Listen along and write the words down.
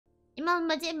Imam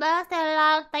Majid bahas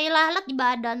tai lalat di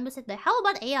badan, buset deh. How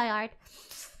about AI art?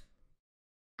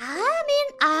 I mean,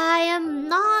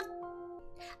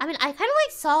 I kind of like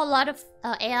saw a lot of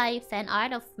AI fan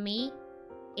art of me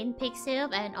in Pixiv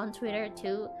and on Twitter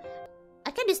too. I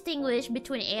can distinguish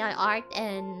between AI art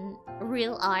and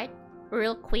real art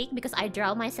real quick because I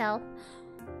draw myself.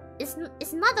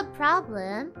 It's not a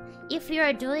problem if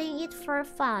you're doing it for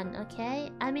fun,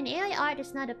 okay? I mean, AI art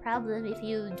is not a problem if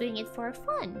you're doing it for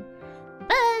fun.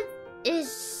 But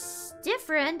it's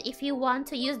different if you want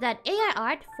to use that AI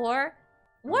art for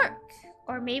work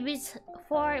or maybe it's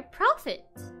for profit.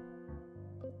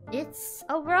 It's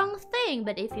a wrong thing,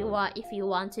 but if you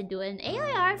want to do an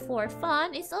AI art for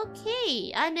fun, it's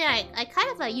okay. I mean, I kind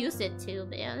of like use it too,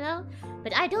 you know?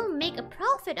 But I don't make a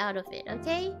profit out of it,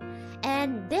 okay?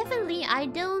 And definitely I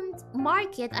don't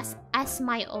mark it as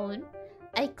my own.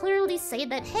 I clearly say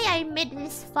that, hey, I made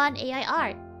this fun AI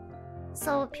art.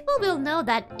 So people will know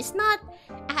that it's not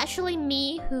actually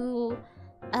me who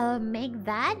make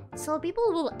that. So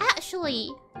people will actually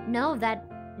know that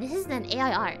this is an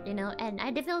AI art, you know, and I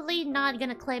definitely not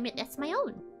gonna claim it as my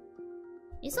own.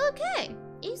 It's okay.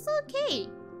 It's okay.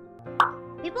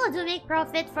 People do make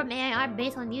profit from AI art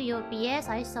based on iofi. Yes,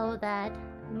 I saw that.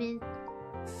 I mean,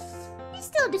 it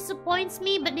still disappoints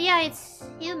me, but yeah, it's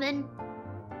human.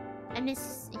 And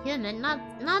it's human. Not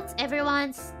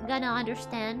everyone's gonna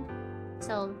understand.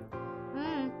 So,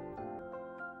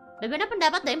 Berbeda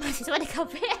pendapat dari mahasiswa di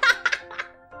kafe.